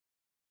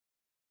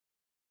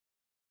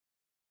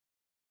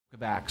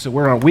Back. So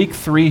we're on week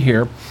 3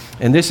 here,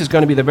 and this is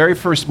going to be the very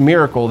first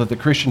miracle that the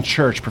Christian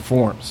church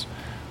performs.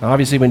 Now,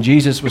 obviously, when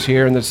Jesus was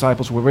here and the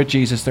disciples were with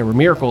Jesus, there were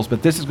miracles,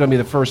 but this is going to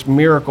be the first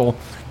miracle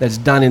that's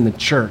done in the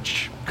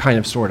church, kind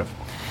of, sort of.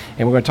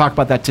 And we're going to talk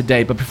about that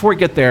today. But before we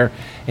get there,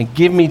 and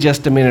give me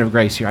just a minute of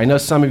grace here. I know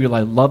some of you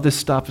love this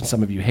stuff, and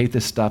some of you hate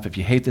this stuff. If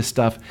you hate this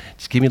stuff,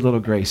 just give me a little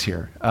grace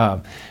here.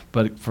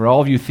 But for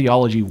all of you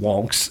theology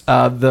wonks,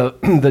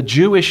 the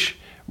Jewish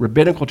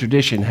rabbinical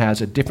tradition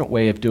has a different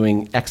way of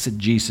doing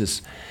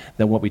exegesis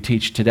than what we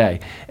teach today.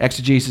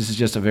 Exegesis is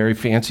just a very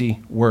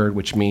fancy word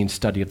which means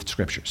study of the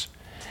scriptures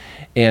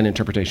and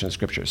interpretation of the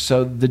scriptures.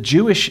 So the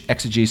Jewish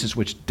exegesis,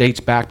 which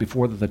dates back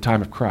before the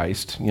time of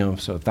Christ,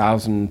 so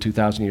 1,000,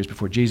 2,000 years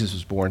before Jesus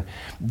was born,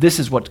 this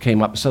is what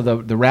came up. So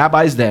the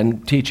rabbis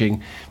then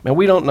teaching, man,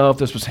 we don't know if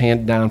this was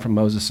handed down from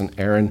Moses and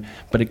Aaron,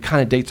 but it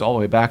kind of dates all the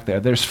way back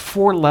there. There's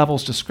 4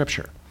 levels to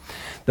scripture.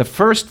 The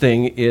first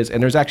thing is,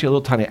 and there's actually a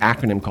little tiny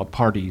acronym called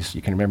PARDIS.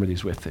 You can remember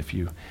these with if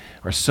you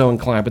are so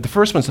inclined. But the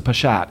first one's the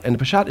Peshat, and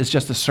the Peshat is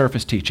just the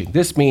surface teaching.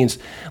 This means,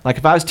 like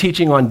if I was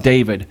teaching on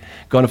David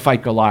going to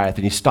fight Goliath,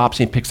 and he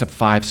stops and he picks up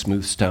 5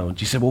 smooth stones.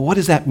 You said, well, what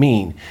does that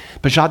mean?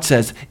 Peshat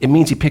says it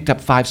means he picked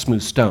up 5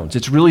 smooth stones.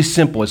 It's really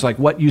simple. It's like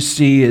what you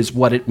see is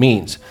what it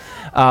means.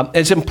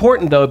 It's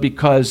important, though,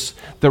 because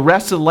the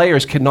rest of the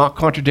layers cannot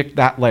contradict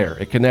that layer.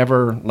 It can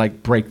never,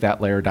 break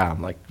that layer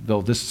down.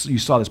 You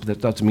saw this, but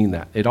that doesn't mean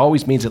that. It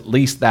always means at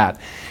least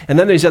that. And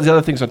then there's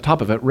other things on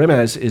top of it.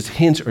 Remez is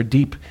hints or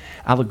deep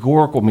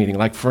allegorical meaning.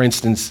 Like, for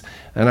instance,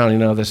 and I don't even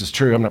know if this is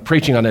true, I'm not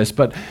preaching on this,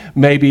 but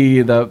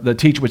maybe the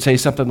teacher would say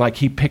something like,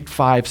 he picked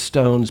 5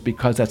 stones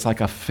because that's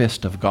like a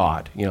fist of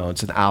God.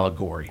 It's an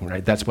allegory,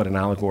 right? That's what an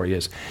allegory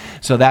is.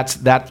 So that's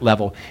that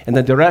level. And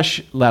the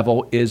Deresh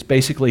level is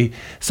basically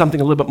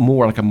something a little bit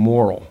more like a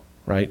moral,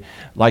 right?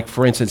 Like,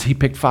 for instance, he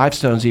picked 5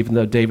 stones even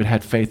though David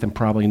had faith and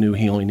probably knew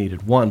he only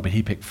needed 1, but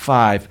he picked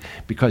 5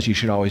 because you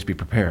should always be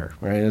prepared,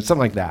 right? It's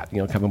something like that,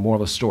 kind of a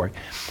moral of the story.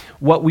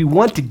 What we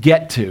want to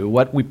get to,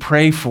 what we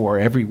pray for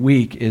every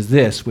week is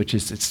this, which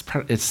is,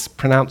 it's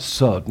pronounced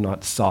sod,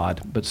 not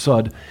sod, but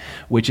sod,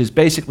 which is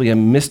basically a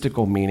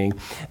mystical meaning.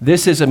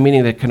 This is a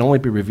meaning that can only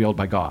be revealed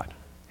by God.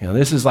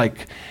 This is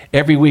like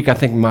every week, I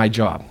think, my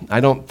job.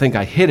 I don't think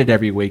I hit it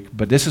every week,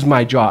 but this is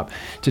my job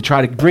to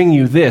try to bring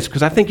you this,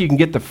 because I think you can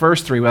get the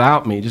first 3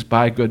 without me. Just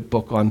buy a good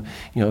book on,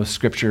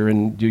 scripture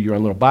and do your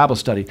own little Bible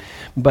study.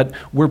 But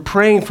we're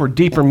praying for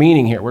deeper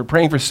meaning here. We're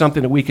praying for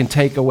something that we can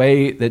take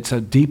away that's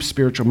a deep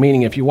spiritual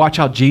meaning. If you watch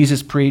how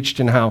Jesus preached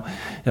and how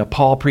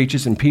Paul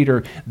preaches and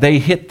Peter, they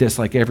hit this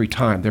like every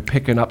time. They're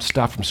picking up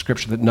stuff from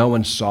scripture that no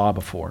one saw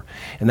before,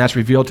 and that's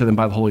revealed to them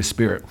by the Holy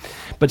Spirit.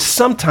 But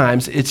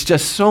sometimes it's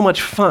just so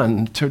much fun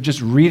to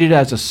just read it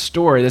as a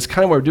story. That's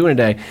kind of what we're doing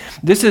today.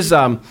 This is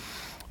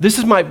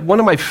one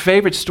of my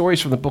favorite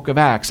stories from the book of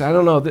Acts. I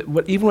don't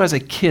know, even as a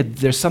kid,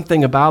 there's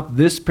something about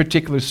this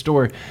particular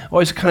story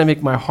always kind of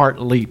make my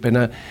heart leap.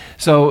 And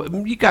so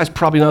you guys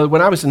probably know that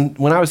when I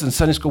was in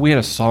Sunday school, we had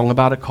a song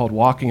about it called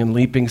Walking and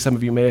Leaping. Some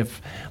of you may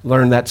have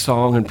learned that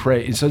song and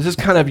prayed. So this is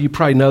kind of, you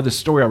probably know the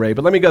story already,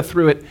 but let me go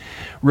through it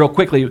real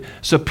quickly.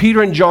 So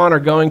Peter and John are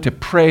going to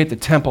pray at the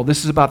temple.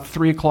 This is about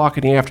 3 o'clock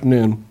in the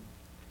afternoon.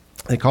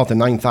 They call it the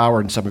 9th hour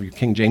in some of your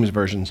King James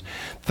versions.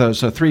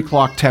 So 3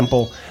 o'clock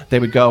temple, they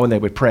would go and they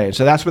would pray.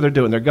 So that's what they're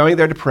doing. They're going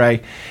there to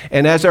pray.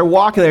 And as they're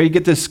walking there, you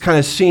get this kind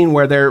of scene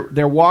where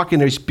they're walking.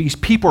 These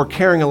people are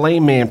carrying a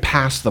lame man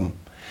past them.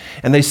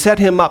 And they set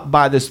him up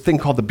by this thing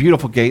called the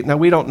Beautiful Gate. Now,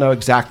 we don't know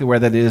exactly where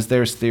that is.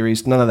 There's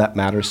theories. None of that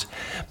matters.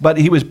 But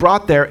he was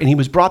brought there, and he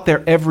was brought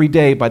there every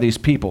day by these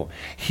people.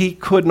 He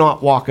could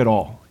not walk at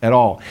all.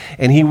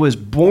 And he was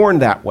born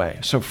that way.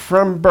 So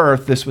from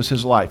birth, this was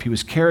his life. He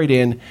was carried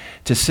in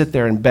to sit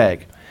there and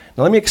beg.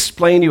 Now, let me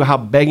explain to you how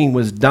begging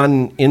was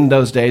done in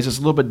those days. It's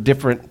a little bit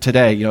different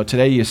today.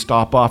 Today you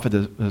stop off at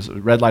the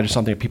red light or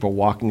something, and people are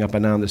walking up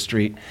and down the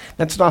street.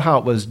 That's not how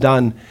it was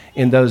done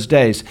in those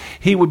days.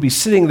 He would be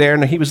sitting there,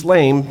 and he was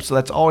lame, so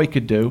that's all he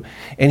could do.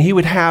 And he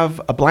would have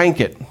a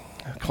blanket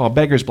called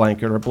beggar's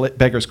blanket or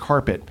beggar's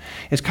carpet.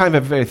 It's kind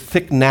of a very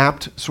thick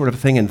napped sort of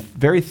thing, and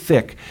very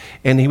thick.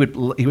 And he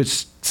would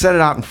set it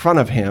out in front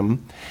of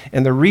him.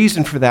 And the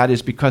reason for that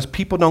is because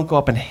people don't go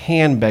up and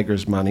hand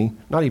beggars money,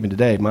 not even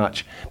today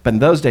much, but in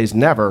those days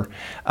never.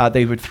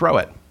 They would throw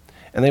it.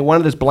 And they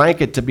wanted this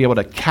blanket to be able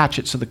to catch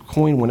it so the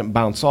coin wouldn't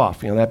bounce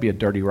off. That'd be a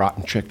dirty,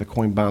 rotten trick. The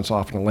coin bounce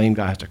off and a lame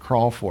guy has to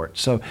crawl for it.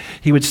 So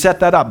he would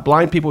set that up.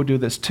 Blind people would do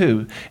this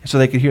too, so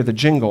they could hear the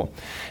jingle.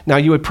 Now,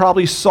 you would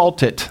probably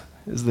salt it,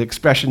 is the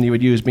expression you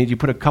would use. Means you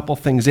put a couple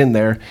things in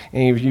there,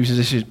 and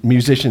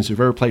musicians who've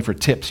ever played for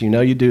tips,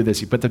 you do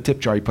this. You put the tip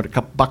jar, you put a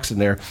couple bucks in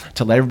there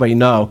to let everybody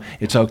know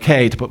it's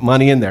okay to put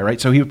money in there, right?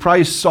 So he would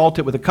probably salt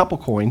it with a couple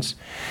coins,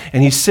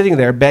 and he's sitting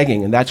there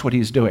begging, and that's what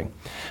he's doing.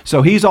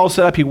 So he's all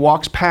set up. He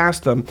walks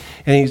past them,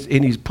 and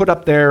he's put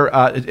up there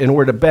in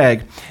order to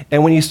beg.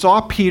 And when he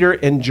saw Peter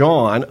and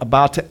John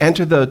about to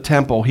enter the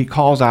temple, he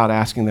calls out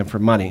asking them for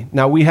money.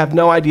 Now, we have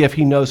no idea if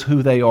he knows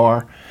who they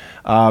are.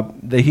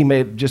 that he may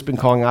have just been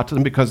calling out to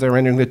them because they're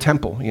entering the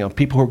temple.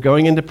 People who are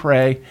going in to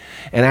pray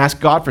and ask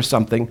God for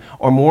something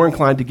are more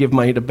inclined to give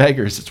money to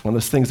beggars. It's one of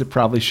those things that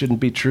probably shouldn't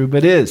be true,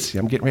 but is.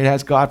 I'm getting ready to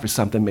ask God for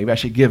something. Maybe I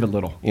should give a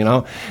little,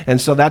 And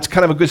so that's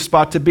kind of a good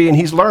spot to be, and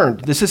he's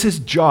learned. This is his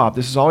job.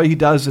 This is all he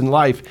does in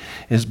life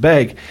is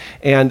beg.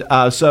 And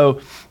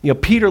so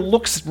Peter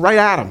looks right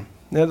at him.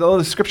 Now,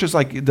 the scriptures,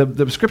 like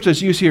the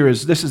scriptures used here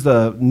this is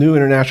the New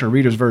International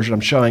Reader's Version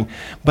I'm showing,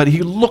 but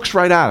he looks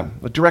right at him,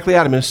 directly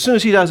at him. And as soon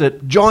as he does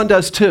it, John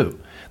does too.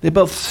 They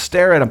both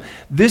stare at him.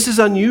 This is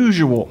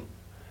unusual.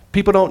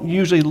 People don't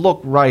usually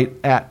look right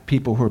at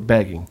people who are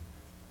begging,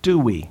 do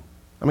we?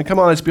 I mean, come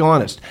on, let's be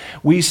honest.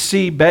 We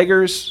see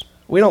beggars,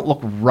 we don't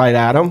look right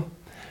at them.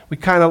 We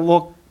kind of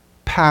look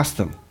past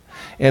them.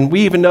 And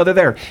we even know they're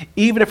there.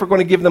 Even if we're going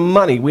to give them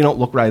money, we don't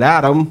look right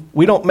at them.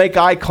 We don't make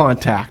eye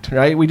contact,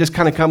 right? We just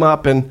kind of come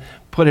up and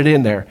put it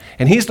in there.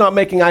 And he's not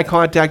making eye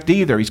contact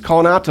either. He's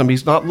calling out to them.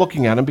 He's not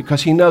looking at them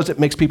because he knows it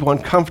makes people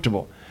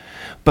uncomfortable.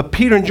 But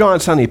Peter and John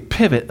suddenly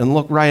pivot and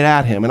look right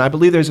at him. And I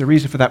believe there's a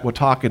reason for that. We'll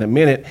talk in a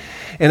minute.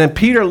 And then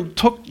Peter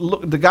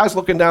the guy's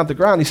looking down at the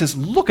ground. He says,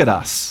 look at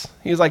us.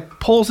 He's like,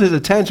 pulls his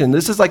attention.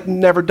 This is like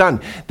never done.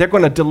 They're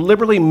going to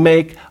deliberately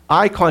make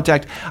eye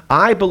contact.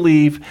 I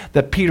believe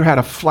that Peter had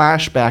a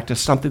flashback to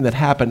something that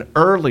happened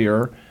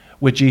earlier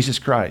with Jesus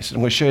Christ.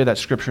 And we'll show you that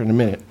scripture in a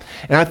minute.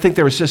 And I think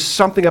there was just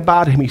something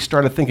about him. He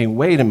started thinking,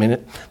 wait a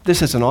minute,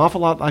 this is an awful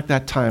lot like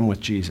that time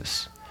with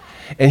Jesus.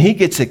 And he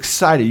gets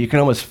excited. You can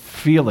almost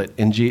feel it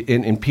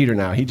in Peter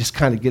now. He just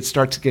kind of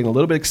starts getting a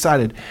little bit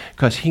excited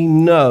because he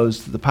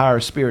knows that the power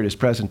of Spirit is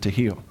present to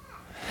heal.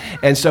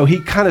 And so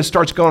he kind of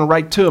starts going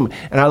right to him.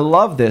 And I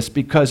love this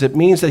because it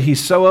means that he's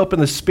so open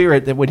to the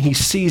Spirit that when he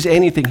sees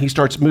anything, he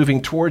starts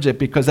moving towards it,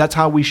 because that's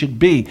how we should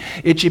be.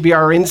 It should be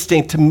our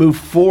instinct to move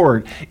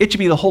forward. It should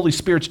be the Holy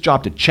Spirit's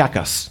job to check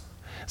us.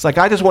 It's like,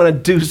 I just want to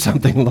do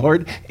something,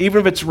 Lord,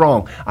 even if it's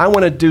wrong. I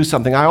want to do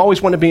something. I always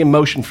want to be in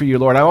motion for you,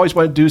 Lord. I always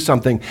want to do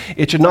something.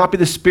 It should not be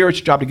the Spirit's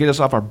job to get us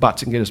off our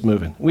butts and get us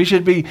moving. We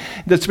should be,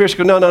 the Spirit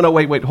should go, no,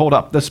 wait, hold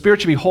up. The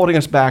Spirit should be holding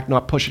us back,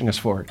 not pushing us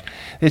forward.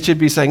 It should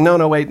be saying,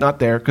 no, wait, not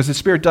there, because the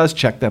Spirit does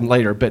check them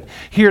later. But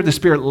here the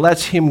Spirit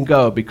lets him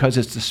go because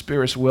it's the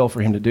Spirit's will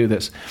for him to do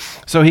this.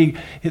 So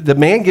the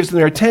man gives them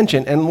their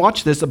attention, and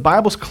watch this, the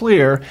Bible's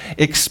clear,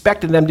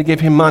 expecting them to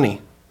give him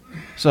money.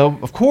 So,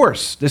 of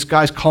course, this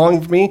guy's calling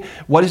for me.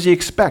 What does he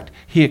expect?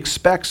 He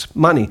expects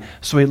money.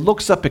 So he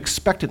looks up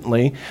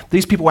expectantly.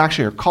 These people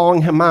actually are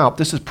calling him out.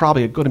 This is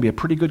probably going to be a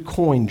pretty good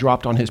coin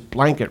dropped on his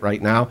blanket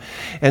right now.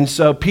 And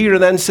so Peter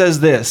then says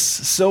this,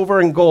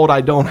 silver and gold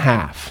I don't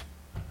have.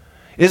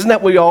 Isn't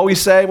that what we always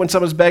say when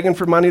someone's begging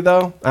for money,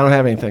 though? I don't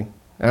have anything.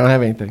 I don't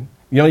have anything.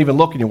 You don't even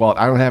look in your wallet.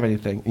 I don't have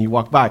anything. And you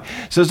walk by.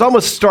 So it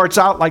almost starts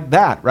out like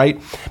that,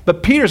 right?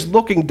 But Peter's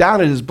looking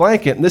down at his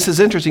blanket, and this is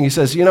interesting. He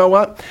says, you know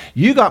what?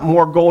 You got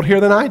more gold here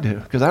than I do,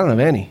 because I don't have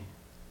any.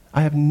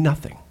 I have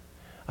nothing.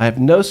 I have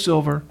no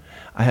silver.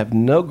 I have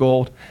no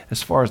gold.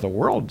 As far as the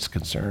world is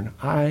concerned,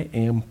 I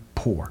am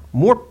poor.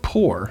 More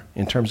poor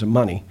in terms of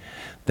money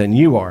than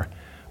you are.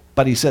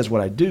 But he says,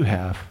 what I do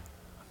have,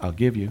 I'll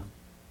give you.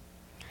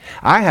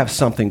 I have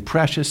something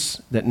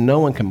precious that no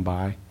one can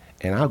buy,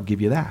 and I'll give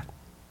you that.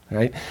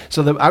 Right?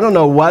 So I don't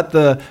know what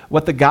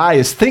the guy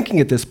is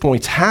thinking at this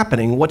point is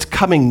happening. What's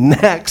coming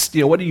next?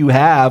 What do you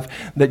have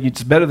that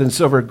it's better than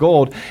silver and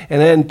gold?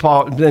 And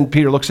then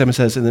Peter looks at him and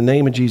says, in the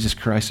name of Jesus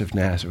Christ of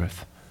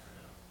Nazareth,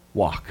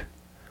 walk.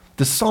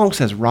 The song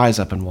says, rise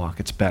up and walk.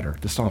 It's better.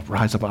 The song,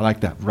 rise up, I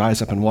like that.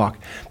 Rise up and walk.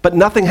 But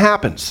nothing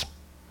happens.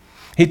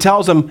 He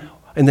tells him,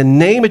 in the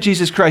name of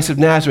Jesus Christ of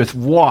Nazareth,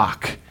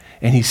 walk.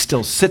 And he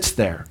still sits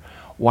there.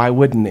 Why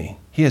wouldn't he?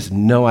 He has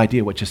no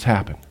idea what just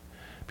happened.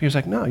 Peter's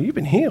like, no, you've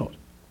been healed.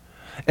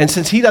 And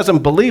since he doesn't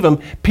believe him,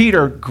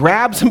 Peter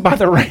grabs him by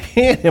the right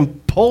hand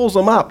and pulls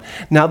him up.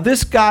 Now,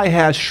 this guy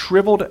has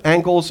shriveled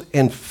ankles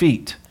and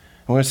feet.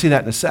 We're going to see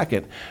that in a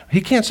second. He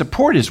can't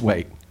support his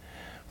weight.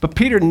 But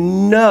Peter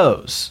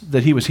knows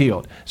that he was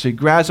healed. So he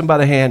grabs him by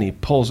the hand, he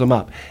pulls him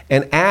up.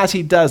 And as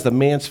he does, the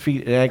man's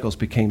feet and ankles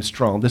became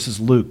strong. This is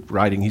Luke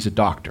writing. He's a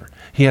doctor.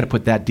 He had to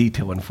put that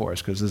detail in for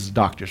us because this is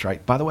doctors,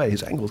 right? By the way,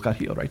 his ankles got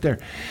healed right there.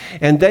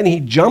 And then he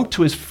jumped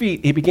to his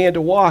feet. He began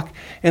to walk,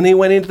 and he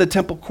went into the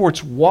temple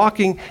courts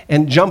walking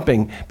and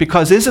jumping.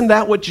 Because isn't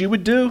that what you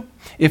would do?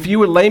 If you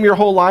were lame your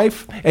whole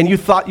life and you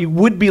thought you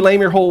would be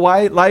lame your whole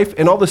life,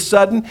 and all of a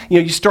sudden,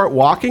 you start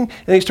walking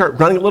and then you start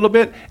running a little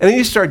bit and then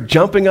you start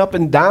jumping up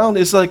and down.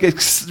 It's like,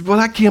 well,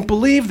 I can't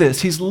believe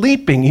this. He's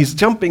leaping, he's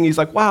jumping. He's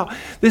like, wow,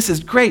 this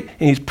is great.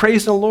 And he's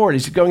praising the Lord.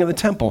 He's going in the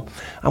temple.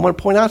 I want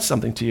to point out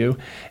something to you,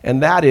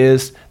 and that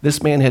is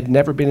this man had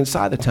never been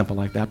inside the temple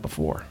like that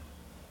before.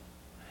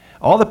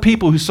 All the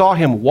people who saw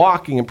him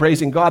walking and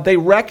praising God, they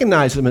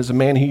recognized him as a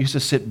man who used to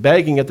sit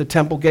begging at the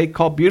temple gate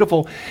called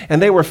Beautiful,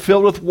 and they were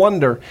filled with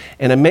wonder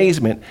and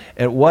amazement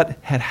at what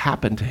had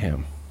happened to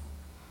him.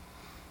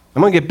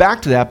 I'm going to get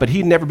back to that, but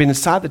he'd never been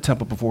inside the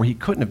temple before. He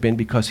couldn't have been,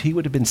 because he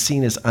would have been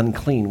seen as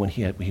unclean when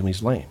he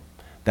was lame.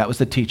 That was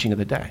the teaching of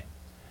the day.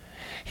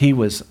 He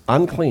was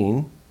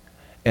unclean,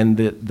 and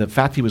the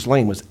fact he was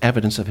lame was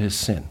evidence of his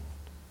sin.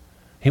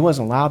 He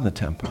wasn't allowed in the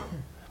temple.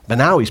 But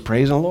now he's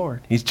praising the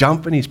Lord. He's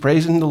jumping, he's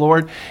praising the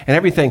Lord and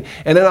everything.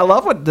 And then I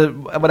love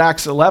what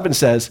Acts 11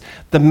 says.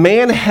 The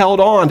man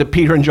held on to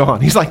Peter and John.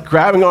 He's like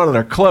grabbing onto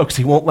their cloaks.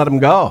 He won't let them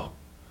go.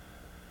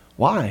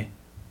 Why?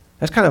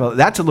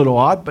 That's a little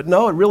odd, but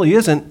no, it really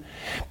isn't.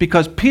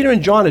 Because Peter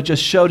and John had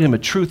just showed him a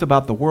truth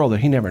about the world that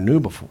he never knew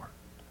before.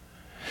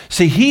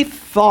 See, he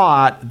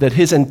thought that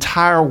his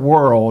entire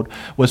world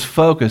was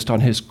focused on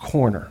his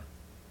corner.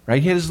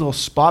 Right? He had his little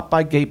spot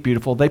by Gate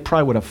Beautiful. They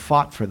probably would have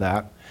fought for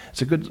that.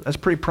 That's a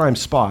pretty prime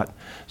spot.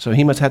 So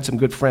he must have had some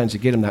good friends to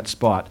get him that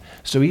spot.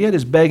 So he had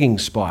his begging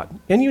spot.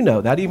 And you know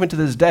that even to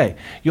this day.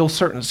 You'll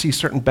see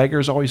certain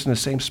beggars always in the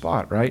same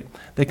spot, right?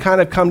 They kind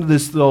of come to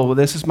this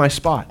is my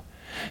spot.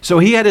 So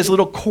he had his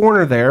little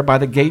corner there by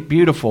the Gate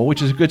Beautiful,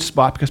 which is a good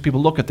spot because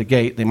people look at the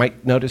gate. They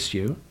might notice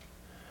you.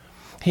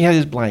 He had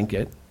his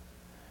blanket.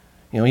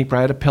 He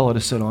probably had a pillow to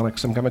sit on, like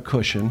some kind of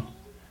cushion.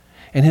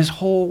 And his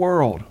whole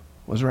world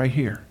was right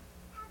here.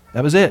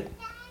 That was it.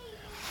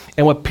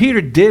 And what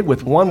Peter did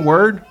with one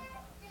word,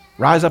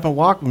 rise up and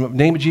walk, in the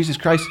name of Jesus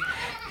Christ,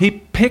 he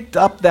picked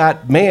up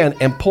that man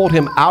and pulled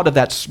him out of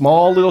that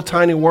small little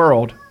tiny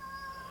world,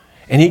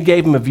 and he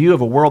gave him a view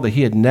of a world that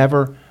he had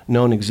never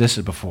known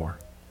existed before.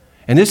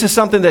 And this is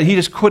something that he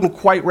just couldn't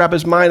quite wrap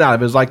his mind out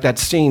of. It was like that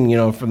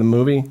scene, from the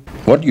movie.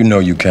 What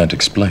you can't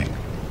explain,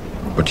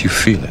 but you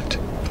feel it.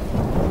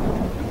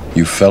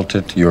 You felt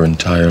it your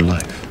entire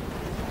life,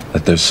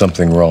 that there's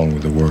something wrong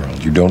with the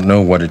world. You don't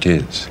know what it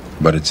is,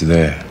 but it's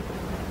there.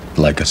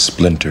 Like a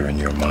splinter in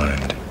your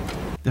mind.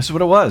 This is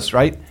what it was,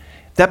 right?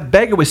 That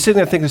beggar was sitting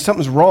there thinking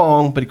something's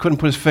wrong, but he couldn't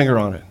put his finger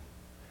on it.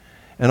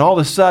 And all of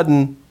a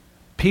sudden,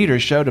 Peter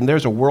showed him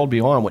there's a world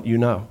beyond what you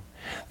know.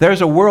 There's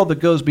a world that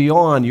goes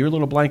beyond your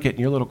little blanket and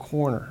your little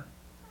corner.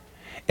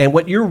 And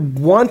what you're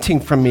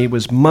wanting from me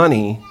was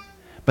money,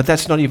 but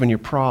that's not even your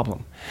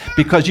problem.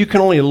 Because you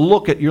can only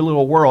look at your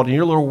little world. In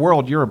your little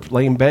world, you're a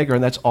lame beggar,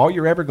 and that's all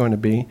you're ever going to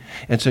be.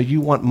 And so you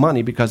want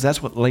money because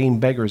that's what lame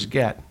beggars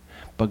get.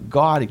 But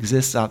God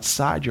exists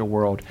outside your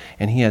world,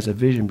 and he has a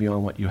vision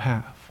beyond what you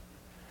have.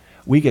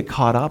 We get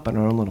caught up in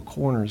our own little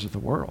corners of the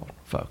world,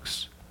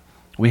 folks.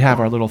 We have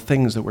our little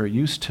things that we're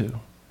used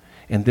to,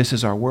 and this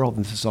is our world,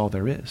 and this is all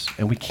there is.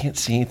 And we can't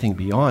see anything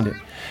beyond it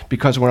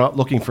because we're not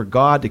looking for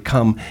God to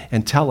come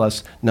and tell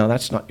us, no,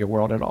 that's not your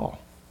world at all.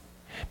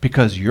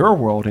 Because your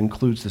world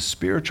includes the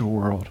spiritual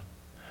world.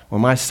 When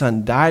my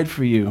son died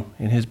for you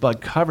and his blood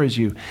covers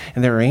you,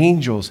 and there are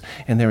angels,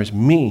 and there is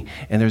me,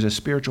 and there's a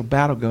spiritual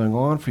battle going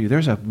on for you.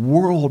 There's a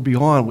world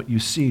beyond what you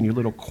see in your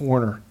little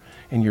corner,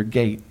 in your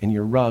gate, in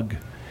your rug.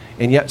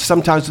 And yet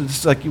sometimes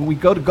it's like we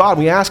go to God and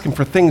we ask him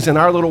for things in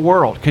our little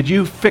world. Could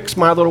you fix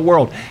my little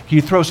world? Can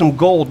you throw some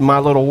gold in my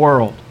little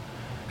world?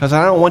 Because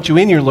I don't want you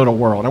in your little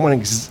world. I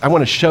want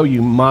to show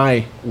you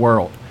my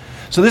world.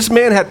 So this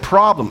man had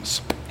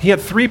problems. He had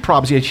 3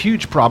 problems. He had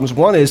huge problems.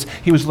 One is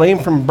he was lame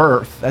from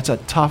birth. That's a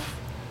tough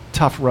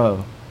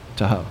row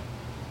to hoe.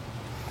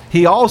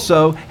 He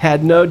also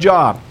had no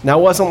job. Now,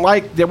 it wasn't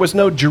like there was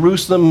no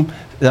Jerusalem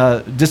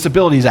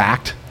Disabilities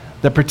Act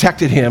that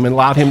protected him and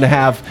allowed him to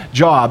have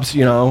jobs,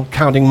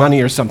 counting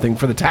money or something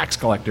for the tax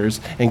collectors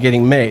and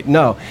getting made.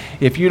 No,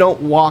 if you don't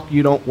walk,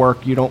 you don't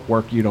work, you don't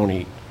work, you don't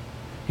eat.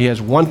 He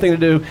has one thing to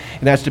do,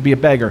 and that's to be a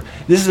beggar.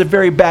 This is a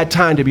very bad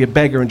time to be a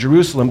beggar in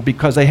Jerusalem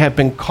because they have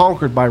been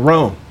conquered by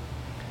Rome.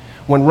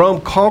 When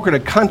Rome conquered a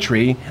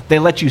country, they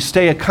let you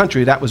stay a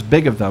country. That was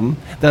big of them.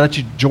 They let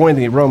you join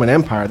the Roman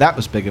Empire. That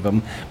was big of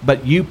them.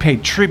 But you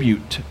paid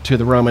tribute to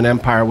the Roman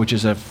Empire, which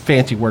is a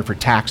fancy word for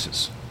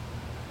taxes.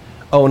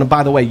 Oh, and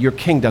by the way, your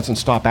king doesn't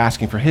stop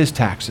asking for his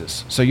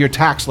taxes. So your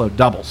tax load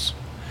doubles.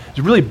 It's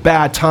a really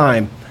bad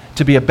time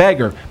to be a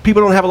beggar.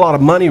 People don't have a lot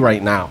of money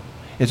right now.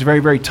 It's a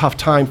very, very tough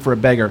time for a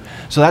beggar.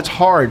 So that's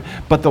hard.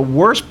 But the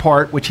worst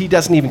part, which he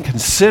doesn't even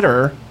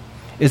consider,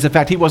 is the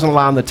fact he wasn't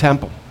allowed in the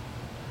temple.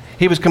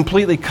 He was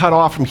completely cut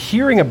off from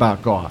hearing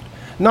about God.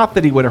 Not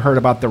that he would have heard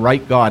about the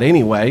right God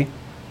anyway,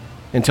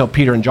 until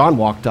Peter and John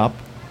walked up.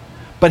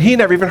 But he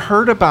never even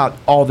heard about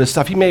all this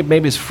stuff. Maybe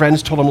his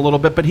friends told him a little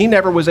bit, but he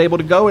never was able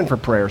to go in for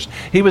prayers.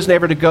 He was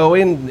never to go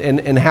in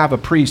and have a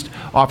priest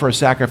offer a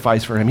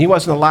sacrifice for him. He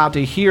wasn't allowed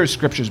to hear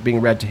scriptures being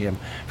read to him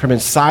from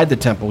inside the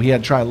temple. He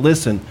had to try to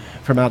listen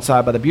from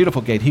outside by the beautiful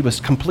gate. He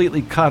was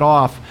completely cut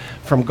off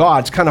from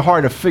God. It's kind of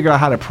hard to figure out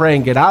how to pray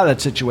and get out of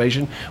that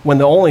situation when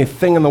the only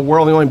thing in the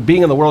world, the only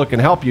being in the world that can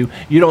help you,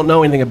 you don't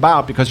know anything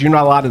about because you're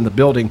not allowed in the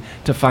building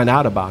to find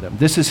out about him.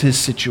 This is his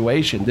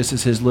situation. This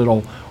is his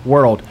little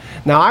world.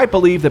 Now, I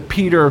believe that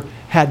Peter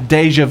had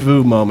deja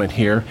vu moment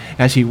here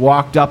as he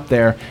walked up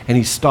there and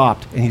he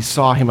stopped and he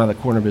saw him out of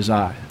the corner of his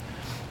eye.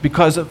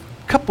 Because a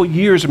couple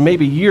years or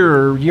maybe a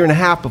year and a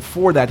half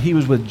before that, he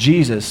was with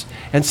Jesus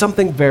and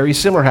something very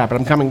similar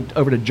happened. I'm coming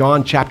over to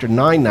John chapter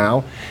 9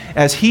 now.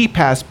 As he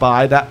passed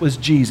by, that was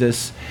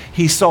Jesus,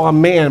 he saw a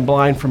man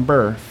blind from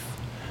birth.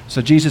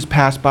 So Jesus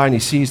passed by and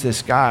he sees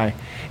this guy.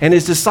 And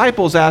his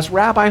disciples asked,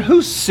 Rabbi,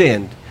 who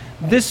sinned,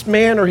 this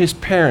man or his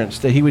parents,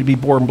 that he would be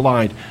born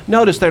blind?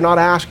 Notice they're not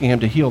asking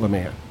him to heal the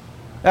man.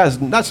 That's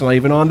not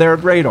even on their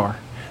radar.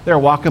 They're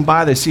walking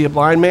by, they see a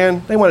blind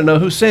man, they want to know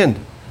who sinned.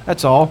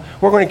 That's all.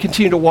 We're going to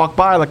continue to walk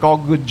by like all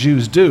good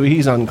Jews do.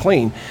 He's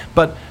unclean.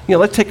 But,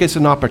 let's take this as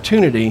an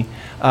opportunity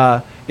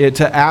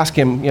to ask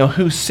him,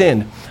 who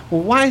sinned?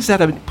 Well, why is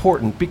that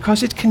important?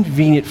 Because it's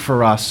convenient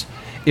for us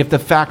if the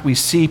fact we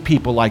see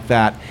people like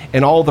that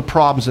and all the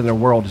problems in their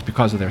world is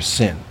because of their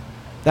sin.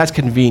 That's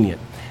convenient.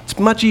 It's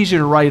much easier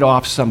to write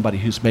off somebody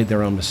who's made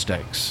their own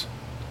mistakes,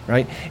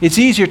 right? It's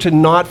easier to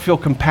not feel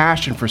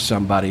compassion for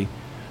somebody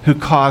who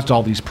caused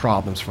all these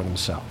problems for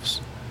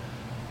themselves.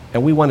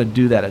 And we want to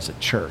do that as a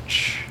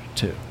church,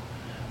 too.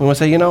 We want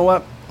to say, you know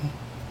what?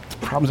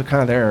 Problems are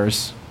kind of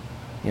theirs.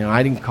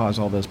 I didn't cause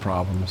all those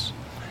problems.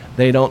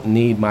 They don't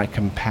need my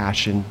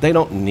compassion. They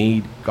don't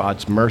need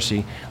God's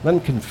mercy. Let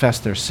them confess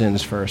their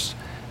sins first,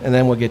 and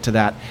then we'll get to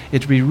that.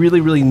 It'd be really,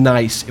 really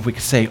nice if we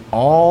could say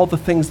all the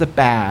things that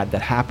bad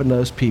that happen to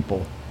those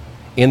people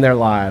in their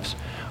lives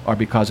are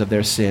because of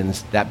their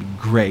sins. That'd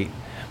be great.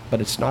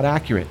 But it's not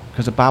accurate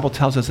because the Bible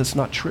tells us it's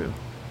not true.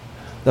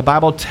 The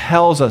Bible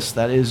tells us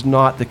that is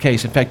not the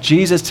case. In fact,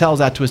 Jesus tells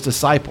that to his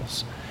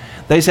disciples.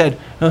 They said,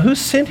 who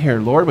sinned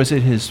here, Lord? Was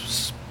it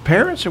his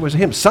parents or was it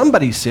him?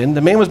 Somebody sinned.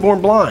 The man was born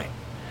blind.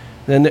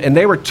 And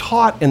they were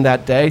taught in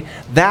that day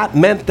that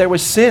meant there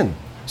was sin.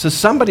 So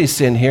somebody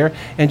sinned here.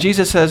 And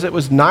Jesus says it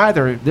was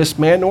neither this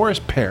man nor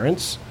his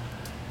parents.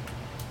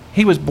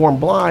 He was born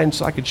blind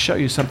so I could show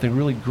you something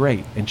really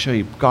great and show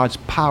you God's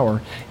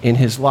power in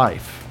his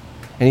life.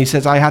 And he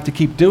says, I have to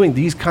keep doing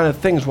these kind of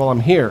things while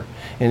I'm here,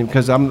 and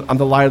because I'm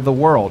the light of the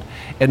world.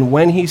 And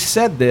when he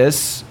said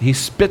this, he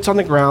spits on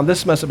the ground.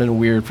 This must have been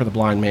weird for the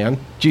blind man.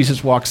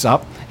 Jesus walks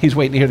up. He's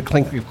waiting to hear the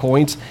clink of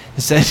coins.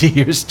 It says he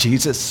hears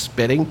Jesus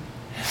spitting.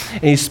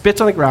 And he spits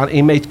on the ground, and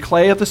he makes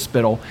clay of the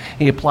spittle.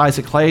 He applies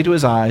the clay to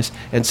his eyes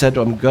and said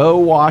to him, go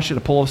wash at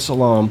a pool of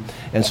Siloam.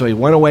 And so he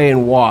went away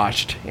and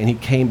washed, and he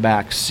came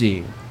back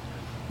seeing.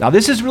 Now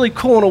this is really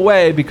cool in a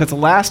way because the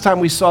last time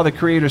we saw the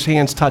Creator's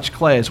hands touch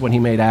clay is when he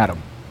made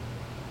Adam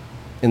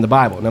in the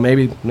Bible. Now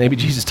maybe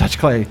Jesus touched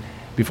clay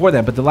before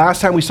that, but the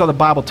last time we saw the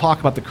Bible talk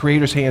about the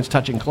Creator's hands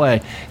touching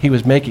clay, he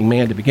was making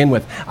man to begin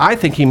with. I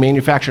think he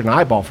manufactured an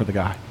eyeball for the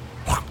guy.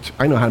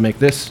 I know how to make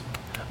this.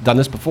 I've done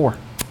this before.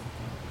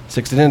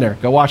 Sticks it in there.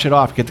 Go wash it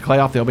off. Get the clay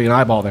off. There'll be an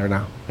eyeball there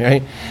now.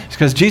 Right? It's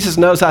because Jesus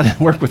knows how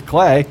to work with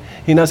clay.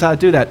 He knows how to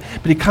do that.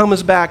 But he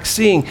comes back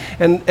seeing.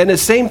 And the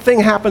same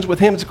thing happens with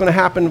him. It's going to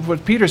happen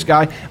with Peter's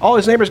guy. All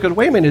his neighbors go,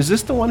 wait a minute, is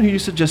this the one who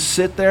used to just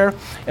sit there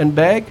and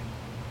beg?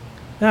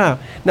 Yeah.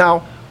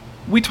 Now,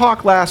 we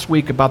talked last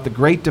week about the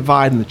great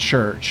divide in the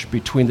church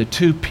between the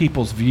two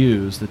people's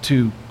views, the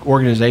two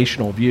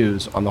organizational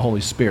views on the Holy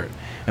Spirit.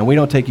 And we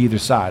don't take either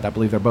side. I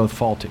believe they're both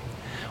faulty.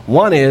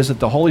 One is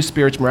that the Holy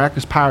Spirit's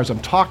miraculous powers I'm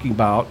talking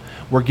about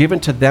were given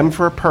to them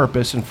for a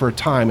purpose and for a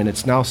time, and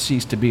it's now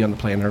ceased to be on the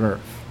planet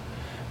Earth.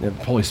 The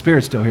Holy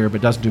Spirit's still here,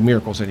 but doesn't do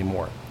miracles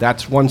anymore.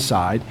 That's one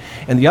side.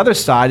 And the other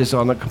side is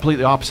on a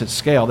completely opposite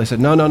scale. They said,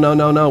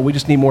 no, we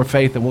just need more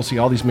faith, and we'll see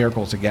all these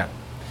miracles again.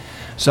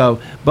 So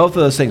both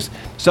of those things.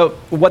 So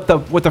what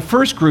the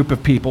first group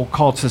of people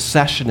called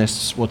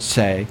secessionists would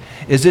say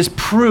is this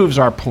proves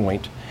our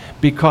point,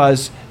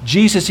 because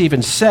Jesus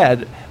even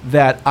said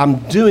that I'm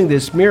doing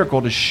this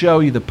miracle to show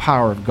you the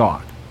power of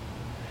God.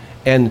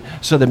 And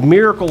so the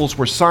miracles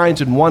were signs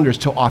and wonders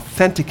to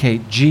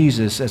authenticate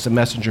Jesus as a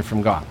messenger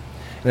from God.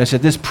 And I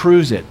said, this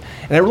proves it.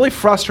 And it really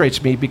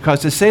frustrates me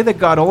because to say that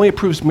God only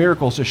approves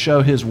miracles to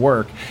show his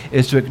work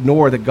is to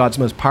ignore that God's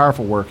most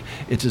powerful work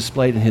is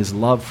displayed in his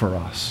love for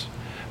us.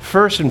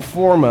 First and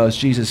foremost,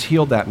 Jesus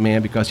healed that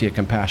man because he had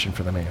compassion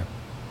for the man.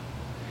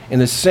 In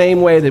the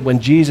same way that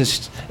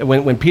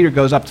when Peter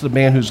goes up to the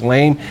man who's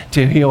lame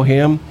to heal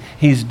him,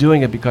 he's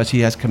doing it because he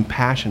has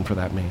compassion for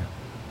that man.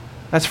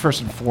 That's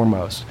first and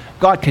foremost.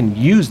 God can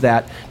use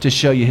that to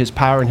show you his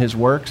power and his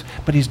works,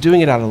 but he's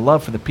doing it out of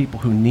love for the people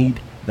who need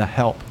the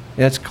help.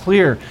 And it's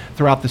clear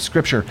throughout the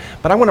scripture.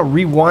 But I want to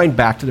rewind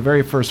back to the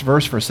very first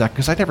verse for a second,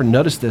 because I never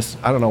noticed this,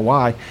 I don't know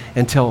why,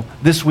 until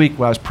this week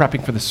when I was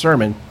prepping for the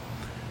sermon.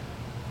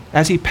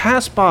 As he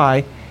passed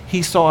by,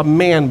 he saw a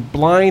man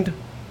blind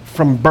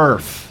from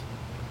birth.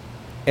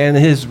 And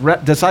his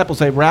disciples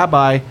say,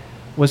 Rabbi,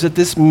 was it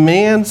this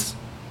man's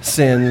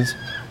sins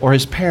or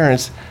his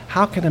parents?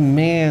 How can a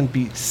man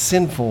be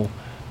sinful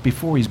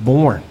before he's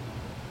born?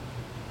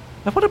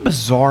 Now, what a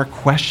bizarre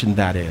question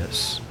that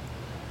is.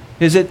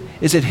 Is it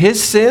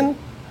his sin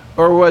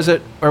or was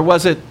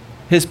it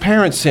his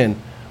parents' sin?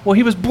 Well,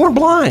 he was born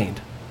blind.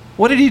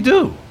 What did he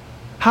do?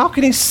 How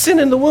can he sin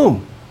in the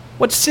womb?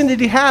 What sin did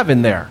he have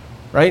in there?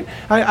 Right?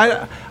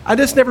 I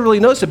just never really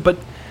noticed it, but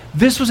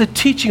this was a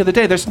teaching of the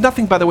day. There's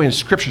nothing, by the way, in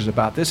scriptures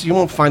about this. You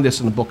won't find this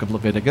in the book of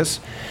Leviticus.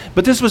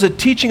 But this was a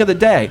teaching of the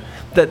day,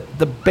 that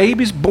the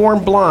babies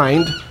born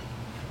blind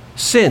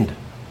sinned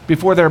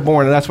before they're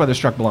born, and that's why they're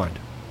struck blind.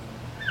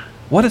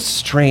 What a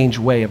strange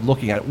way of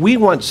looking at it. We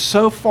want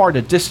so far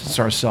to distance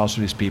ourselves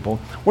from these people,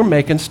 we're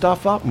making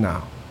stuff up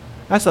now.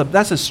 That's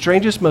the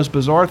strangest, most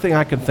bizarre thing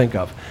I can think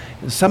of.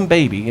 Some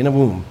baby in a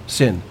womb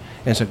sinned,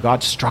 and so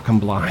God struck him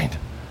blind.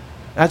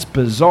 That's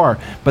bizarre,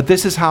 but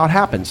this is how it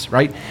happens,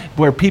 right?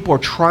 Where people are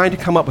trying to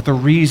come up with a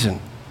reason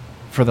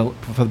for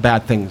the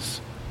bad things.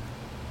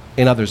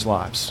 in others'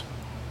 lives.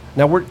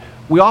 Now,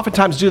 we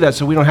oftentimes do that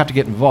so we don't have to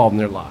get involved in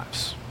their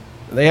lives.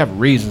 They have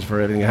reasons for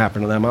everything to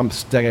happen to them. I'm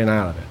staying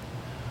out of it.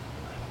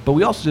 But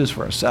we also do this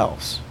for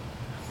ourselves.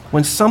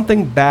 When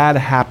something bad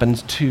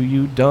happens to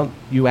you, don't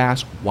you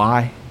ask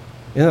why?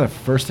 Isn't that the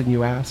first thing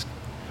you ask?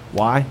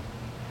 Why?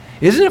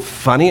 Isn't it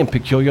funny and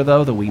peculiar,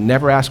 though, that we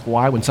never ask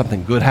why when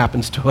something good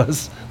happens to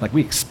us? Like,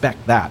 we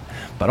expect that.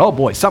 But, oh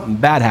boy, something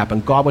bad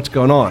happened. God, what's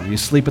going on? You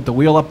sleep at the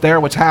wheel up there?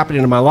 What's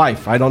happening in my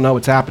life? I don't know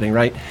what's happening,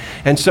 right?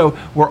 And so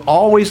we're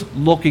always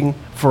looking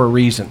for a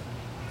reason.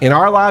 In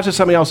our lives or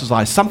somebody else's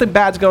lives, something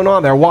bad's going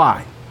on there.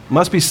 Why?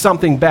 Must be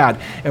something bad.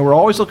 And we're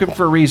always looking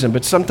for a reason,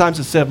 but sometimes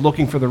instead of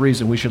looking for the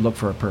reason, we should look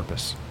for a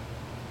purpose.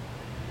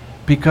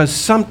 Because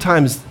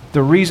sometimes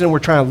the reason we're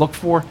trying to look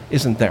for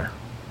isn't there.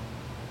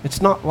 It's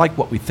not like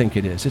what we think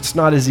it is. It's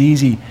not as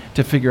easy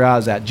to figure out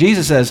as that.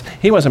 Jesus says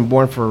he wasn't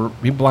born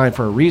blind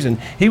for a reason.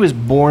 He was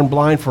born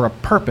blind for a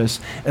purpose,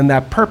 and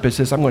that purpose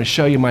is I'm going to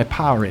show you my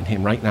power in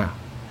him right now.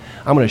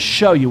 I'm going to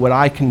show you what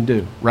I can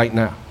do right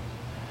now.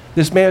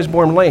 This man is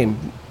born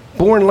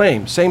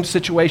lame, same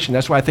situation.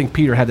 That's why I think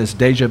Peter had this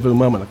deja vu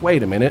moment. Like,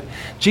 wait a minute,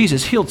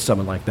 Jesus healed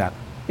someone like that.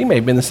 He may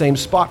have been in the same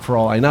spot for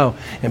all I know.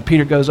 And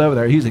Peter goes over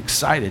there. He's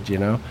excited, you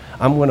know.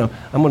 I'm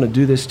gonna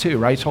do this too,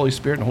 right? It's Holy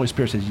Spirit, and the Holy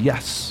Spirit says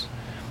yes,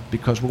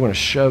 because we're going to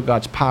show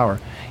God's power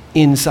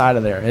inside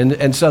of there.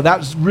 And so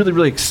that's really,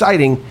 really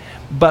exciting.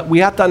 But we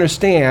have to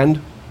understand,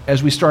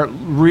 as we start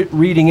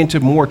reading into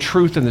more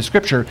truth in the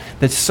Scripture,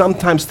 that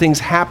sometimes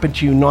things happen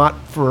to you not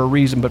for a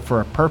reason, but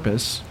for a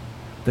purpose,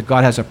 that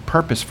God has a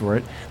purpose for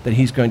it, that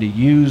he's going to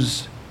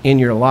use in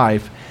your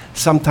life.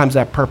 Sometimes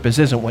that purpose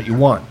isn't what you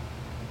want.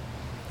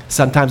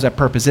 Sometimes that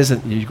purpose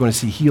isn't you're going to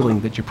see healing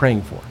that you're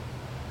praying for,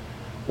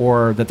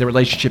 or that the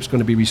relationship's going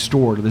to be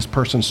restored, or this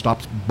person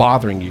stops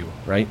bothering you,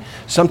 right?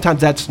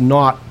 Sometimes that's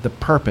not the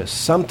purpose.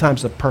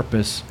 Sometimes the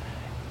purpose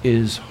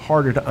is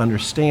harder to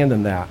understand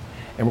than that,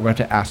 and we're going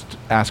to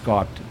ask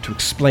God to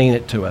explain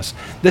it to us.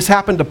 This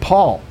happened to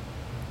Paul.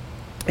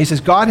 He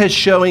says, God has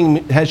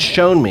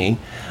shown me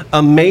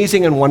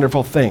amazing and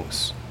wonderful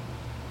things.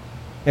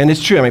 And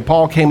it's true. I mean,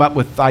 Paul came up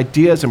with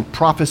ideas and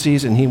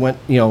prophecies, and he went,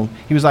 he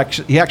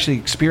actually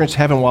experienced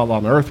heaven while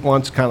on earth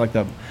once, kind of like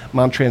the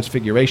Mount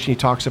Transfiguration he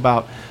talks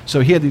about. So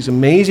he had these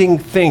amazing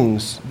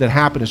things that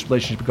happened in his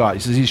relationship with God.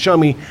 He says, he's shown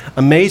me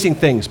amazing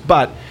things,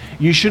 but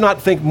you should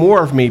not think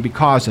more of me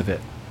because of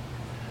it.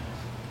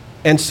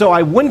 And so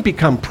I wouldn't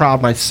become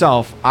proud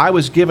myself. I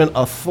was given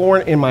a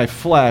thorn in my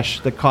flesh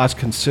that caused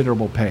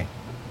considerable pain.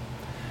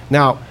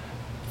 Now,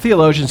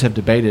 theologians have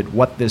debated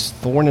what this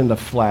thorn in the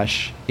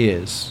flesh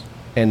is,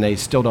 and they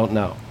still don't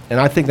know. And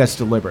I think that's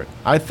deliberate.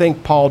 I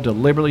think Paul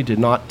deliberately did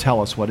not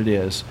tell us what it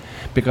is,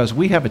 because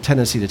we have a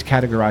tendency to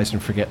categorize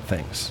and forget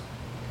things.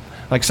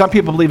 Like, some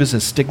people believe it's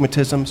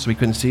astigmatism, so he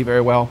couldn't see very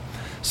well.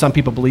 Some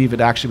people believe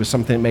it actually was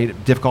something that made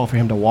it difficult for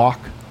him to walk.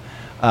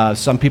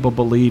 Some people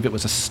believe it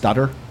was a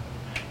stutter.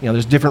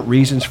 There's different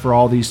reasons for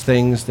all these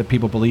things that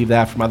people believe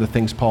that from other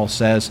things Paul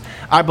says.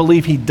 I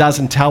believe he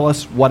doesn't tell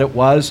us what it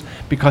was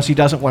because he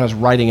doesn't want us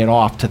writing it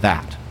off to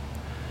that.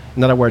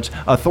 In other words,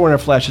 a thorn in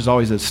the flesh is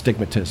always a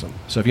stigmatism.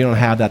 So if you don't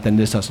have that, then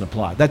this doesn't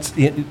apply.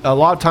 A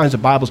lot of times the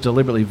Bible's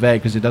deliberately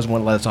vague because it doesn't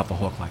want to let us off the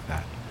hook like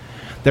that.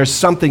 There's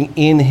something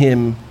in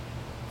him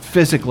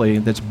physically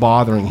that's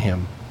bothering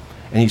him,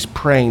 and he's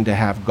praying to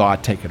have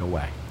God take it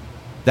away.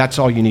 That's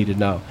all you need to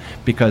know,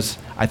 because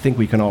I think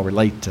we can all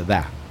relate to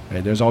that.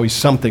 Right? There's always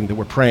something that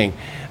we're praying.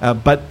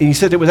 But he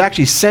said it was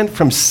actually sent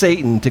from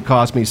Satan to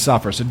cause me to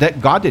suffer. So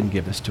God didn't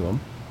give this to him.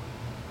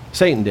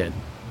 Satan did,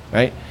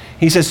 right?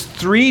 He says,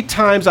 3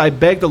 times I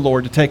begged the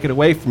Lord to take it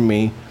away from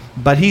me,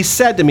 but he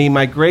said to me,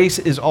 my grace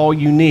is all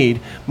you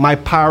need. My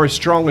power is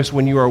strongest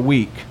when you are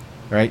weak,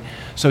 right?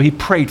 So he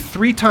prayed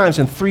 3 times,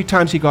 and 3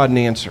 times he got an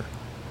answer.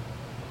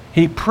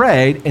 He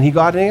prayed, and he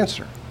got an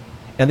answer.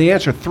 And the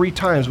answer 3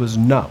 times was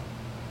no.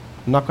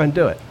 I'm not going to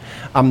do it.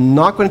 I'm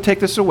not going to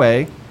take this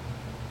away.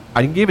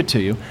 I didn't give it to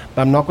you,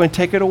 but I'm not going to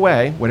take it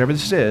away, whatever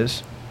this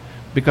is,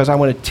 because I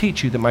want to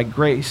teach you that my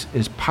grace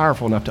is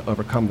powerful enough to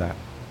overcome that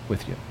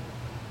with you.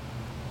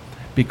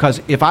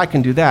 Because if I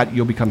can do that,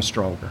 you'll become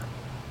stronger.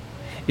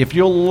 If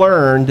you'll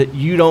learn that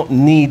you don't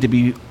need to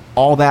be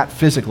all that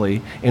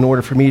physically in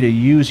order for me to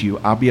use you,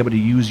 I'll be able to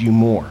use you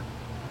more.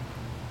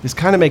 This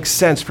kind of makes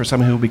sense for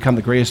someone who will become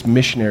the greatest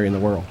missionary in the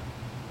world.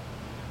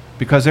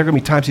 Because there are going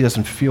to be times he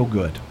doesn't feel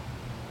good.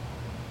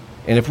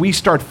 And if we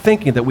start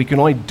thinking that we can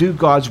only do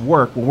God's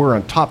work when we're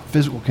in top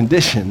physical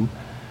condition,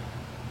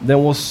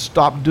 then we'll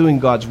stop doing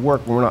God's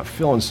work when we're not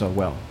feeling so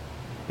well.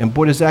 And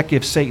boy, does that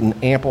give Satan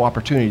ample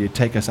opportunity to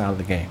take us out of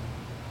the game.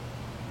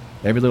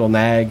 Every little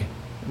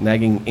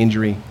nagging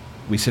injury,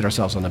 we sit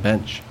ourselves on the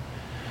bench.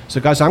 So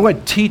guys, I'm going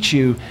to teach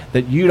you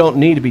that you don't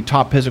need to be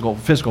top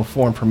physical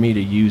form for me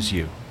to use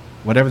you,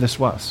 whatever this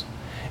was.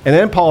 And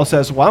then Paul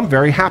says, well, I'm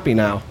very happy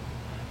now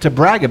to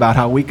brag about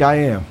how weak I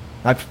am.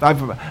 I've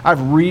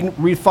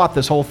rethought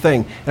this whole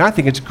thing, and I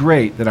think it's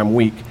great that I'm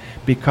weak,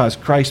 because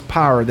Christ's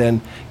power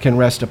then can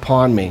rest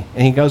upon me.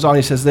 And he goes on,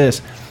 he says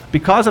this,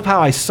 because of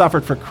how I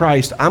suffered for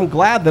Christ, I'm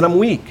glad that I'm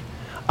weak.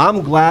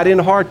 I'm glad in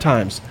hard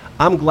times.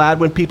 I'm glad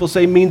when people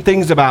say mean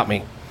things about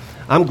me.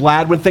 I'm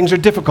glad when things are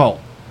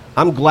difficult.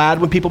 I'm glad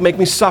when people make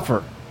me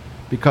suffer,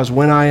 because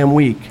when I am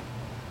weak,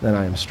 then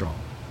I am strong.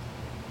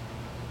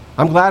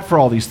 I'm glad for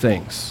all these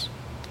things.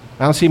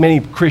 I don't see many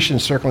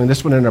Christians circling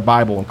this one in their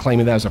Bible and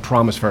claiming that as a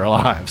promise for our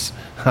lives.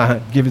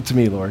 Give it to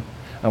me, Lord.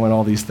 I want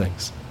all these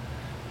things.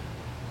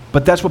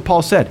 But that's what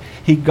Paul said.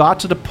 He got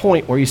to the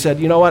point where he said,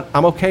 you know what?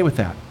 I'm okay with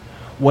that.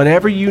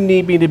 Whatever you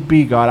need me to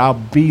be, God, I'll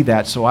be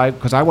that,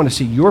 because I want to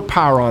see your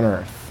power on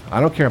earth. I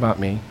don't care about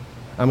me.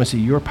 I'm going to see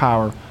your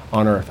power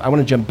on earth. I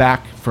want to jump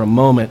back for a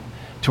moment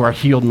to our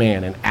healed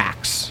man in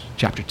Acts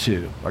chapter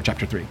 2 or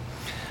chapter 3.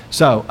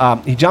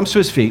 So he jumps to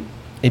his feet.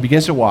 He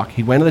begins to walk.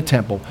 He went to the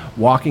temple,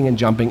 walking and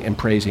jumping and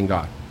praising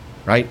God,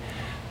 right?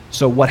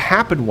 So what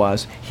happened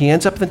was he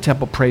ends up in the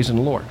temple praising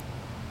the Lord,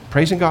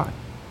 praising God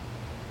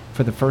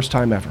for the first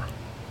time ever.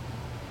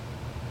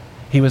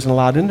 He wasn't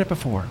allowed in there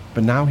before,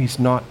 but now he's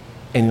not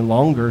any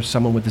longer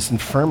someone with this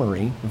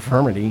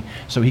infirmity,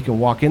 so he can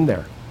walk in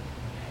there.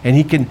 And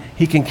he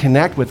can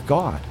connect with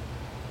God.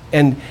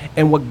 And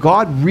what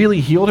God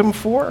really healed him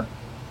for,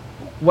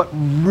 what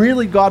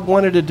really God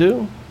wanted to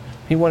do,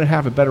 he wanted to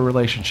have a better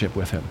relationship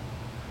with him.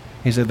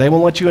 He said, they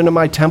won't let you into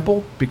my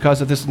temple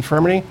because of this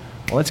infirmity.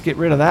 Well, let's get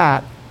rid of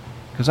that,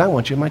 because I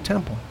want you in my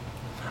temple.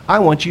 I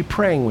want you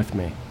praying with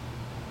me.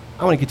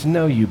 I want to get to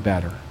know you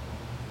better.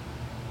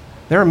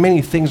 There are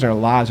many things in our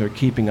lives that are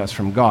keeping us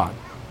from God.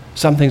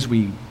 Some things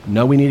we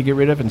know we need to get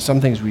rid of, and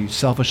some things we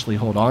selfishly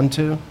hold on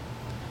to.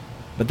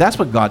 But that's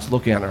what God's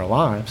looking at in our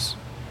lives.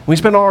 We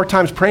spend all our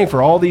times praying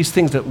for all these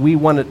things that we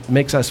want that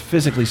makes us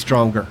physically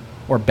stronger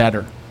or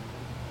better.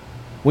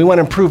 We want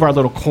to improve our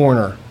little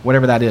corner,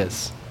 whatever that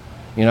is.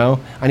 You know,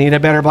 I need a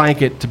better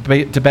blanket to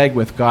beg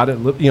with, God.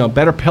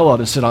 Better pillow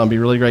to sit on would be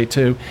really great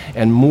too.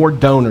 And more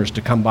donors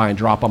to come by and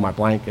drop on my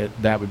blanket.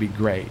 That would be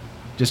great.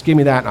 Just give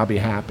me that and I'll be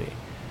happy.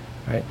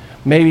 Right?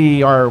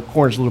 Maybe our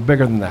corner's a little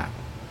bigger than that.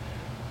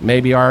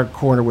 Maybe our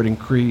corner would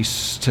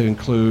increase to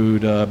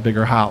include a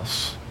bigger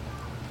house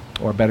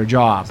or a better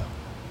job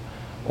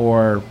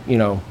or,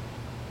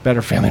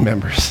 better family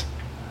members.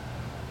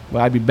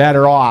 Well, I'd be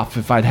better off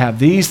if I'd have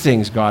these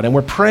things, God. And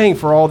we're praying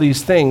for all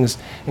these things.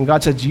 And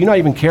God said, do you not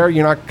even care?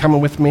 You're not coming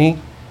with me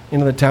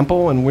into the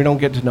temple and we don't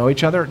get to know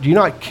each other? Do you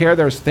not care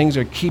there's things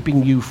that are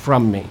keeping you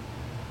from me?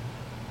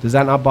 Does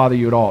that not bother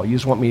you at all? You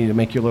just want me to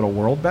make your little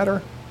world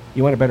better?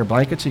 You want a better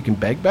blanket so you can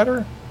beg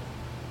better?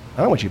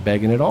 I don't want you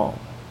begging at all.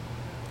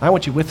 I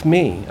want you with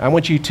me. I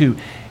want you to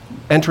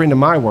enter into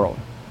my world.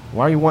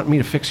 Why do you want me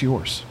to fix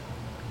yours?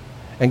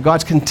 And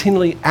God's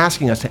continually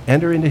asking us to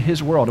enter into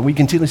his world. And we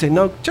continually say,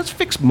 no, just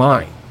fix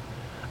mine.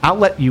 I'll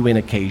let you in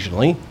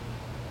occasionally.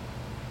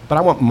 But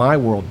I want my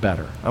world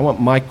better. I want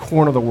my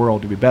corner of the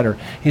world to be better.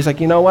 He's like,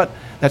 you know what?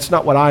 That's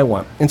not what I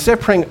want. Instead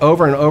of praying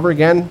over and over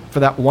again for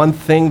that one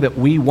thing that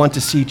we want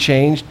to see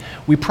changed,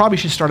 we probably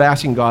should start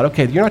asking God,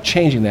 okay, you're not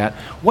changing that.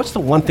 What's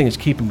the one thing that's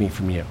keeping me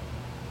from you?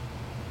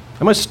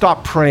 I'm going to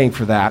stop praying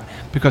for that,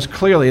 because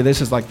clearly this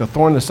is like the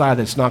thorn in the side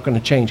that's not going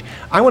to change.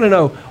 I want to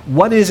know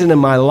what is it in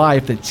my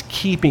life that's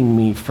keeping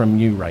me from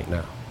you right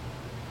now.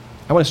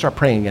 I want to start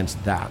praying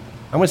against that.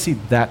 I want to see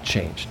that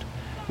changed.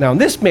 Now, in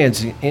this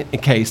man's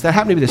case, that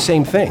happened to be the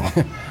same thing,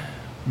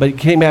 but it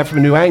came at from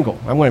a new angle.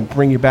 I'm going to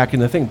bring you back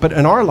into the thing. But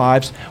in our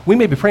lives, we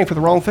may be praying for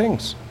the wrong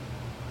things.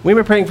 We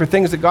may be praying for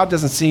things that God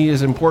doesn't see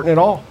as important at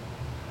all.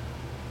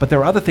 But there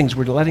are other things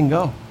we're letting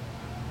go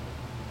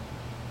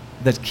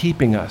that's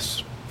keeping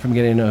us from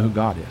getting to know who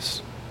God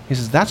is. He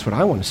says, that's what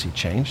I want to see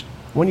changed.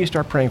 When do you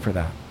start praying for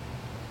that?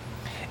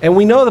 And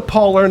we know that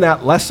Paul learned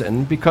that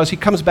lesson because he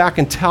comes back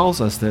and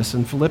tells us this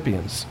in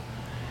Philippians.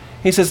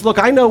 He says, look,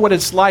 I know what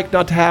it's like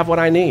not to have what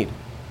I need.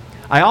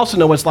 I also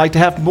know what it's like to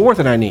have more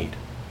than I need.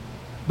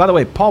 By the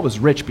way, Paul was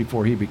rich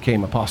before he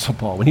became Apostle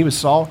Paul. When he was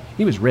Saul,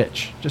 he was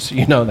rich, just so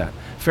you know that.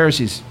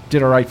 Pharisees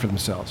did all right for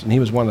themselves, and he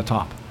was one of the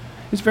top.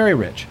 He's very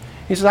rich.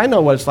 He says, I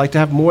know what it's like to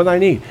have more than I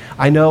need.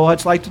 I know what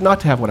it's like to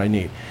not to have what I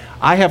need.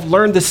 I have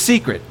learned the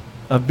secret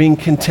of being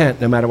content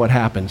no matter what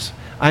happens.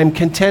 I am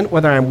content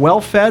whether I'm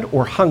well-fed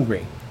or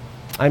hungry.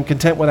 I am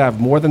content whether I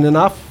have more than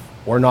enough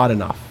or not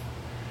enough.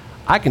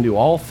 I can do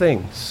all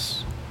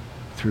things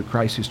through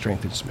Christ who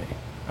strengthens me.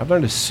 I've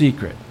learned a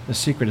secret. The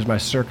secret is my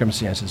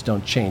circumstances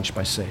don't change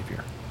my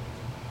Savior.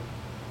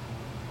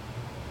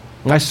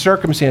 My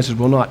circumstances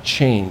will not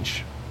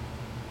change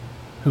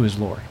who is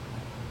Lord.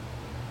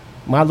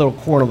 My little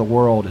corner of the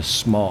world is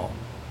small.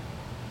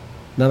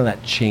 None of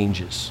that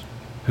changes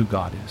who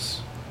God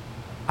is.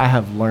 I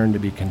have learned to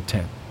be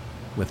content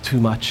with too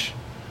much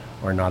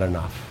or not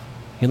enough.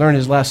 He learned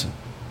his lesson.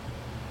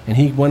 And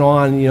he went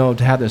on,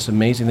 to have this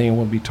amazing thing. And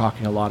we'll be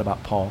talking a lot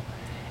about Paul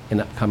in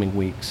upcoming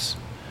weeks.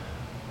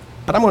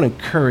 But I'm going to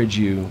encourage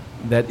you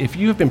that if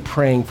you have been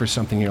praying for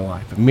something in your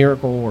life, a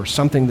miracle or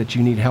something that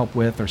you need help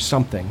with or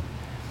something,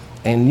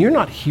 and you're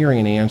not hearing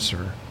an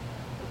answer,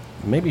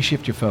 maybe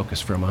shift your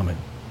focus for a moment.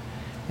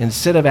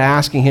 Instead of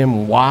asking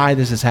him why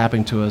this is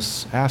happening to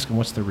us, ask him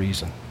what's the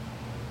reason.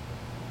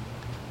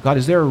 God,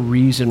 is there a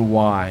reason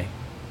why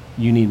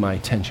you need my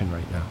attention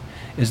right now?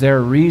 Is there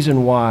a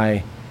reason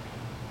why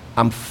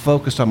I'm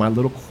focused on my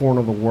little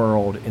corner of the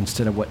world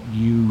instead of what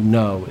you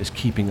know is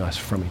keeping us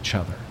from each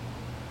other.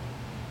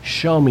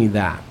 Show me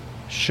that.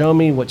 Show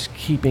me what's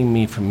keeping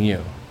me from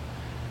you.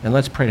 And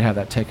let's pray to have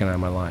that taken out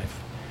of my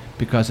life.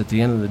 Because at the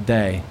end of the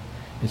day,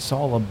 it's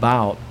all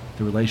about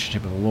the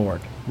relationship with the Lord.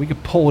 We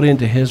could pull it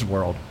into his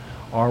world.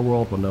 Our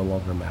world will no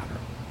longer matter.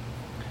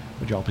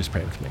 Would you all please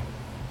pray with me?